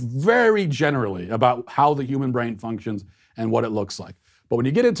speak very generally about how the human brain functions and what it looks like. But when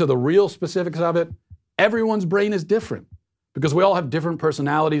you get into the real specifics of it, everyone's brain is different because we all have different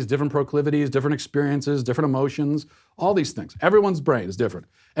personalities, different proclivities, different experiences, different emotions, all these things. Everyone's brain is different.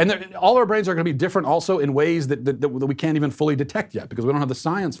 And all our brains are going to be different also in ways that we can't even fully detect yet because we don't have the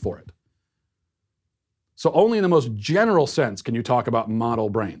science for it. So only in the most general sense can you talk about model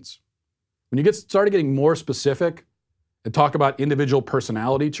brains. When you started getting more specific and talk about individual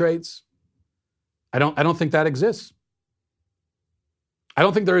personality traits, I don't think that exists. I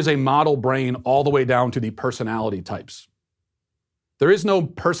don't think there is a model brain all the way down to the personality types. There is no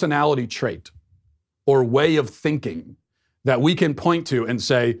personality trait or way of thinking that we can point to and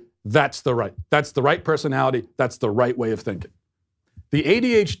say, that's the right personality, that's the right way of thinking. The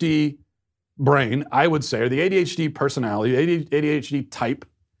ADHD brain, I would say, or the ADHD personality, ADHD type,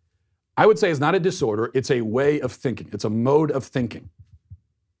 I would say is not a disorder, it's a way of thinking. It's a mode of thinking.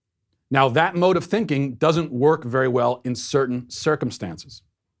 Now, that mode of thinking doesn't work very well in certain circumstances.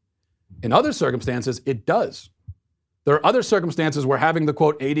 In other circumstances, it does. There are other circumstances where having the,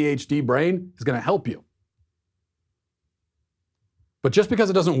 quote, ADHD brain is going to help you. But just because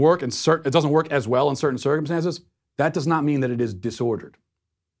it doesn't work as well in certain circumstances, that does not mean that it is disordered.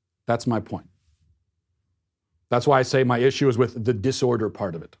 That's my point. That's why I say my issue is with the disorder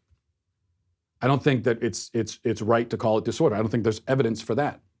part of it. I don't think that it's right to call it disorder. I don't think there's evidence for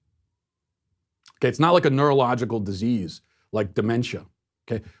that. Okay, it's not like a neurological disease like dementia.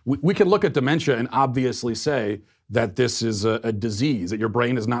 Okay, we can look at dementia and obviously say that this is a disease, that your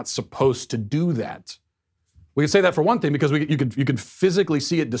brain is not supposed to do that. We can say that for one thing because you can physically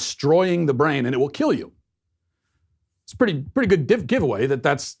see it destroying the brain and it will kill you. It's a pretty good giveaway that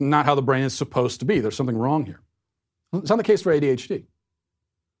that's not how the brain is supposed to be. There's something wrong here. It's not the case for ADHD.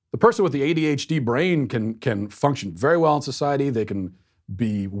 The person with the ADHD brain can function very well in society. They can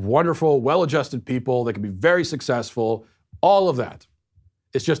be wonderful, well-adjusted people. They can be very successful, all of that.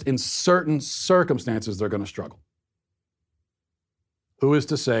 It's just in certain circumstances they're going to struggle. Who is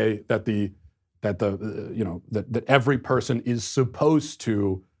to say that that every person is supposed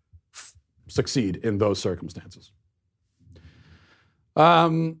to succeed in those circumstances?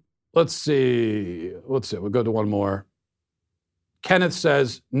 Let's see. We'll go to one more. Kenneth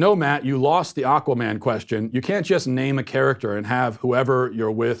says, no, Matt, you lost the Aquaman question. You can't just name a character and have whoever you're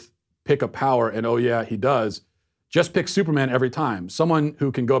with pick a power and, oh yeah, he does. Just pick Superman every time. Someone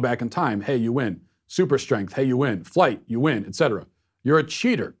who can go back in time. Hey, you win. Super strength. Hey, you win. Flight. You win, etc. You're a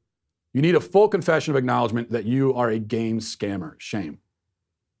cheater. You need a full confession of acknowledgement that you are a game scammer. Shame.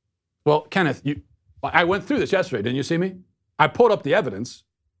 Well, Kenneth, I went through this yesterday. Didn't you see me? I pulled up the evidence.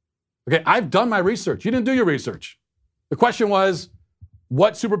 Okay, I've done my research. You didn't do your research. The question was,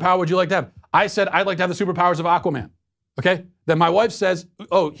 what superpower would you like to have? I said, I'd like to have the superpowers of Aquaman. Okay? Then my wife says,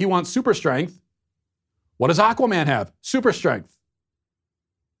 oh, he wants super strength. What does Aquaman have? Super strength.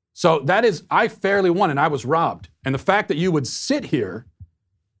 So that is, I fairly won and I was robbed. And the fact that you would sit here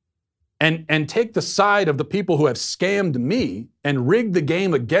and take the side of the people who have scammed me and rigged the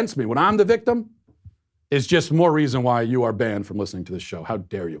game against me when I'm the victim is just more reason why you are banned from listening to this show. How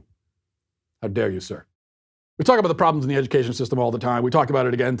dare you? How dare you, sir? We talk about the problems in the education system all the time. We talked about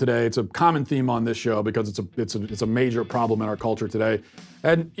it again today. It's a common theme on this show because it's a major problem in our culture today.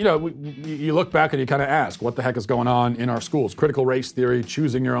 And, you look back and you kind of ask, what the heck is going on in our schools? Critical race theory,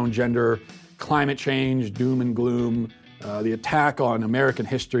 choosing your own gender, climate change, doom and gloom, the attack on American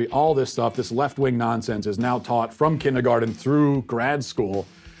history, all this stuff, this left-wing nonsense is now taught from kindergarten through grad school,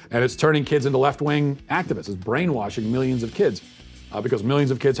 and it's turning kids into left-wing activists. It's brainwashing millions of kids. because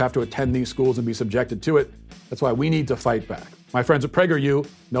millions of kids have to attend these schools and be subjected to it. That's why we need to fight back. My friends at PragerU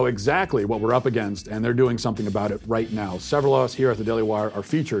know exactly what we're up against, and they're doing something about it right now. Several of us here at the Daily Wire are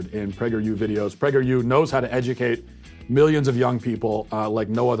featured in PragerU videos. PragerU knows how to educate millions of young people like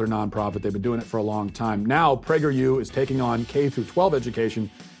no other nonprofit. They've been doing it for a long time. Now, PragerU is taking on K-12 education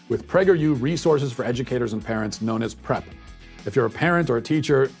with PragerU Resources for Educators and Parents, known as PrEP. If you're a parent or a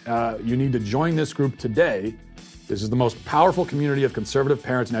teacher, you need to join this group today. This is the most powerful community of conservative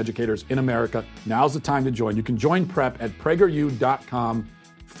parents and educators in America. Now's the time to join. You can join PrEP at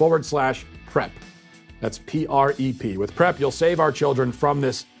prageru.com/PrEP. That's PREP. With PrEP, you'll save our children from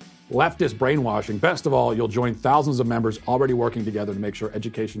this leftist brainwashing. Best of all, you'll join thousands of members already working together to make sure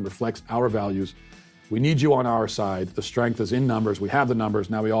education reflects our values. We need you on our side. The strength is in numbers. We have the numbers.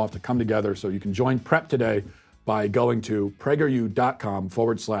 Now we all have to come together. So you can join PrEP today by going to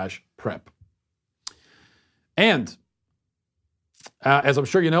prageru.com/PrEP. And as I'm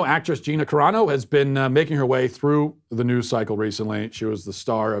sure you know, actress Gina Carano has been making her way through the news cycle recently. She was the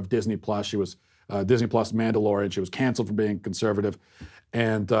star of Disney Plus. She was Disney Plus Mandalorian. She was canceled for being conservative.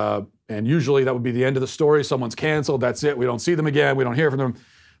 And usually that would be the end of the story. Someone's canceled. That's it. We don't see them again. We don't hear from them.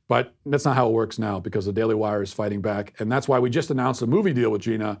 But that's not how it works now, because the Daily Wire is fighting back. And that's why we just announced a movie deal with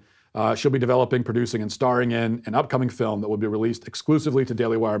Gina. She'll be developing, producing, and starring in an upcoming film that will be released exclusively to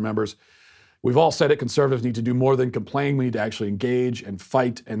Daily Wire members. We've all said it, conservatives need to do more than complain. We need to actually engage and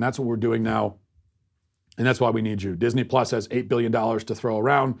fight, and that's what we're doing now. And that's why we need you. Disney Plus has $8 billion to throw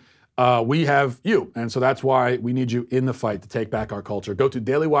around. We have you, and so that's why we need you in the fight to take back our culture. Go to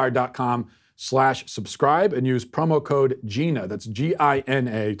dailywire.com/subscribe and use promo code GINA, that's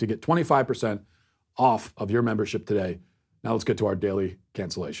GINA, to get 25% off of your membership today. Now let's get to our daily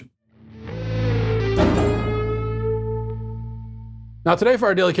cancellation. Now, today for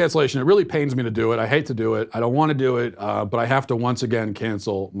our daily cancellation, it really pains me to do it. I hate to do it. I don't want to do it, but I have to once again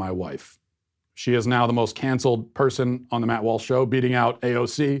cancel my wife. She is now the most canceled person on the Matt Walsh Show, beating out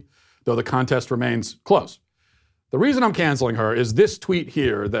AOC, though the contest remains close. The reason I'm canceling her is this tweet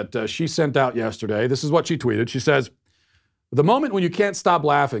here that she sent out yesterday. This is what she tweeted. She says, "The moment when you can't stop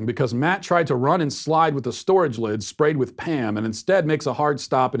laughing because Matt tried to run and slide with the storage lid sprayed with Pam and instead makes a hard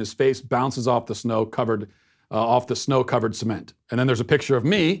stop and his face bounces off the snow-covered cement." And then there's a picture of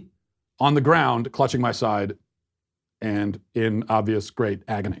me on the ground clutching my side and in obvious great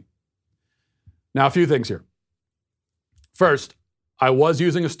agony. Now, a few things here. First, I was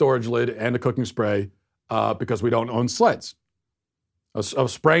using a storage lid and a cooking spray because we don't own sleds. I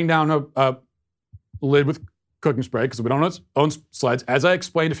was spraying down a lid with cooking spray because we don't own sleds. As I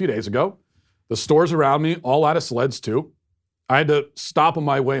explained a few days ago, the stores around me all out of sleds too. I had to stop on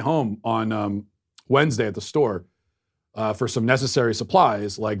my way home on Wednesday at the store for some necessary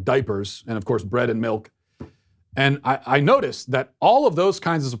supplies like diapers and, of course, bread and milk. And I noticed that all of those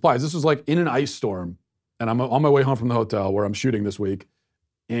kinds of supplies, this was like in an ice storm, and I'm on my way home from the hotel where I'm shooting this week,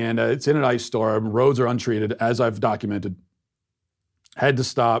 and it's in an ice storm, roads are untreated, as I've documented. Had to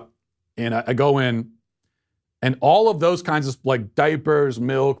stop, and I go in, and all of those kinds of like diapers,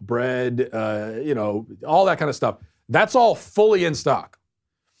 milk, bread, all that kind of stuff, that's all fully in stock.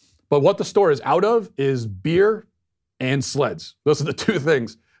 But what the store is out of is beer and sleds. Those are the two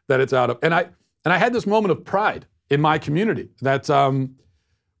things that it's out of. And I had this moment of pride in my community that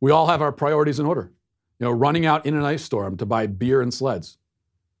we all have our priorities in order. Running out in an ice storm to buy beer and sleds.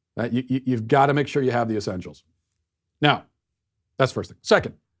 You've got to make sure you have the essentials. Now, that's the first thing.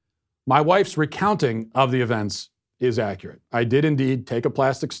 Second, my wife's recounting of the events is accurate. I did indeed take a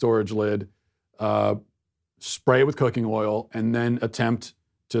plastic storage lid, spray it with cooking oil, and then attempt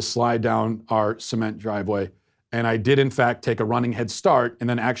to slide down our cement driveway. And I did, in fact, take a running head start and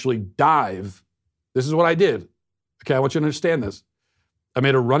then actually dive. This is what I did. Okay, I want you to understand this. I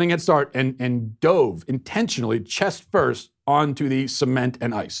made a running head start and dove intentionally, chest first, onto the cement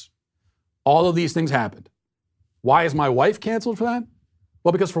and ice. All of these things happened. Why is my wife canceled for that?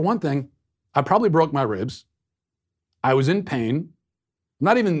 Well, because for one thing, I probably broke my ribs. I was in pain. I'm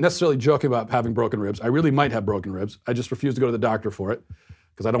not even necessarily joking about having broken ribs. I really might have broken ribs. I just refused to go to the doctor for it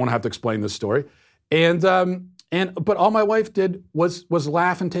because I don't want to have to explain this story. But all my wife did was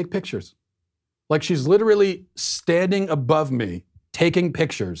laugh and take pictures. Like she's literally standing above me, taking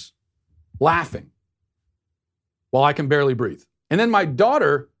pictures, laughing, while I can barely breathe. And then my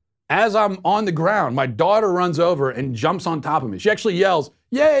daughter, as I'm on the ground, my daughter runs over and jumps on top of me. She actually yells,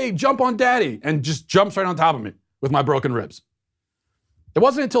 "Yay, jump on daddy," and just jumps right on top of me with my broken ribs. It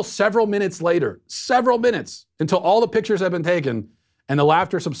wasn't until several minutes later, until all the pictures had been taken and the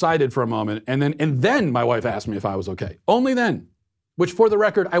laughter subsided for a moment, and then my wife asked me if I was okay. Only then, which for the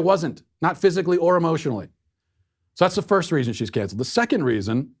record, I wasn't, not physically or emotionally. So that's the first reason she's canceled. The second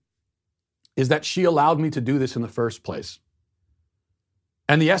reason is that she allowed me to do this in the first place.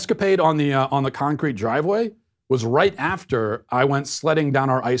 And the escapade on the concrete driveway was right after I went sledding down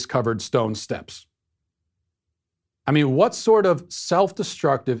our ice-covered stone steps. I mean, what sort of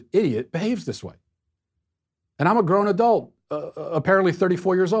self-destructive idiot behaves this way? And I'm a grown adult, apparently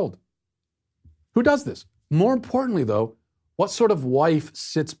 34 years old. Who does this? More importantly, though, what sort of wife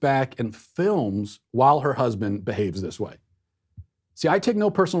sits back and films while her husband behaves this way? See, I take no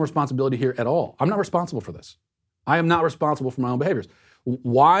personal responsibility here at all. I'm not responsible for this. I am not responsible for my own behaviors.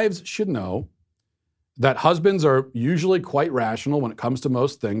 Wives should know that husbands are usually quite rational when it comes to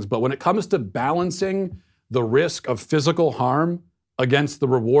most things, but when it comes to balancing the risk of physical harm against the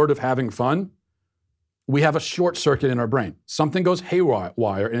reward of having fun, we have a short circuit in our brain. Something goes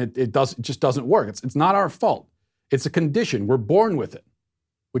haywire, and it just doesn't work. It's not our fault. It's a condition. We're born with it.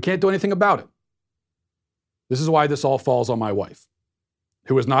 We can't do anything about it. This is why this all falls on my wife,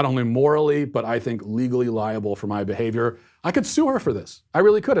 who is not only morally, but I think legally liable for my behavior. I could sue her for this. I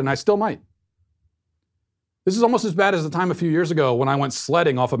really could, and I still might. This is almost as bad as the time a few years ago when I went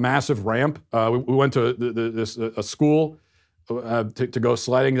sledding off a massive ramp. We went to a school to go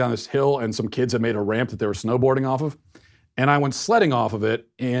sledding down this hill, and some kids had made a ramp that they were snowboarding off of. And I went sledding off of it,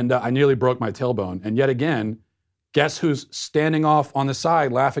 and I nearly broke my tailbone. And yet again, guess who's standing off on the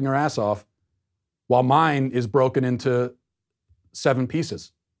side laughing her ass off while mine is broken into 7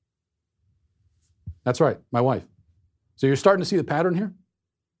 pieces? That's right, my wife. So you're starting to see the pattern here?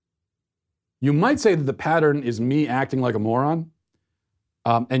 You might say that the pattern is me acting like a moron.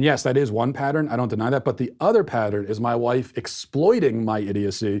 And yes, that is one pattern. I don't deny that. But the other pattern is my wife exploiting my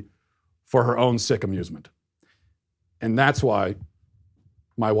idiocy for her own sick amusement. And that's why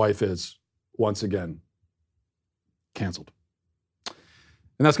my wife is, once again, canceled. And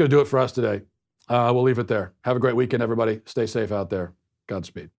that's going to do it for us today. We'll leave it there. Have a great weekend, everybody. Stay safe out there.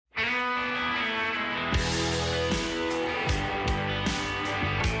 Godspeed.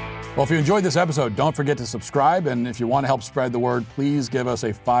 Well, if you enjoyed this episode, don't forget to subscribe. And if you want to help spread the word, please give us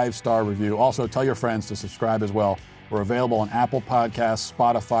a 5-star review. Also, tell your friends to subscribe as well. We're available on Apple Podcasts,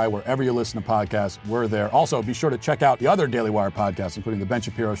 Spotify, wherever you listen to podcasts, we're there. Also, be sure to check out the other Daily Wire podcasts, including The Ben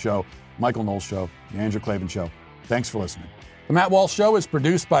Shapiro Show, Michael Knowles Show, The Andrew Klavan Show. Thanks for listening. The Matt Walsh Show is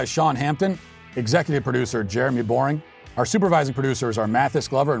produced by Sean Hampton, executive producer Jeremy Boring. Our supervising producers are Mathis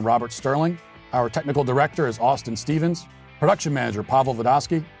Glover and Robert Sterling. Our technical director is Austin Stevens. Production manager Pavel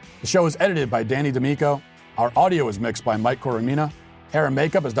Vodosky. The show is edited by Danny D'Amico. Our audio is mixed by Mike Coromina. Hair and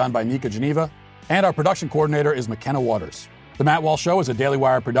makeup is done by Nika Geneva. And our production coordinator is McKenna Waters. The Matt Walsh Show is a Daily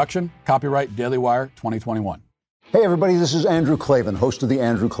Wire production. Copyright Daily Wire 2021. Hey, everybody, this is Andrew Klavan, host of The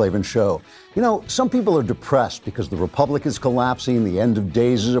Andrew Klavan Show. You know, some people are depressed because the Republic is collapsing, the end of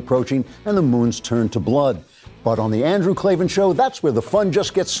days is approaching, and the moon's turned to blood. But on The Andrew Klavan Show, that's where the fun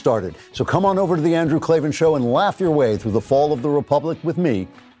just gets started. So come on over to The Andrew Klavan Show and laugh your way through the fall of the Republic with me,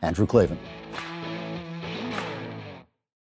 Andrew Klavan.